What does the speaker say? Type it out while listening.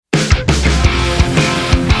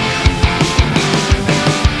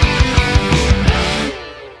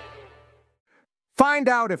Find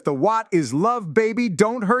out if the watt is love baby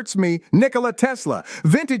don't hurts me, Nikola Tesla.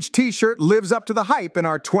 Vintage t-shirt lives up to the hype in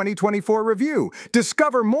our 2024 review.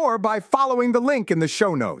 Discover more by following the link in the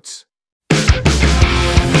show notes.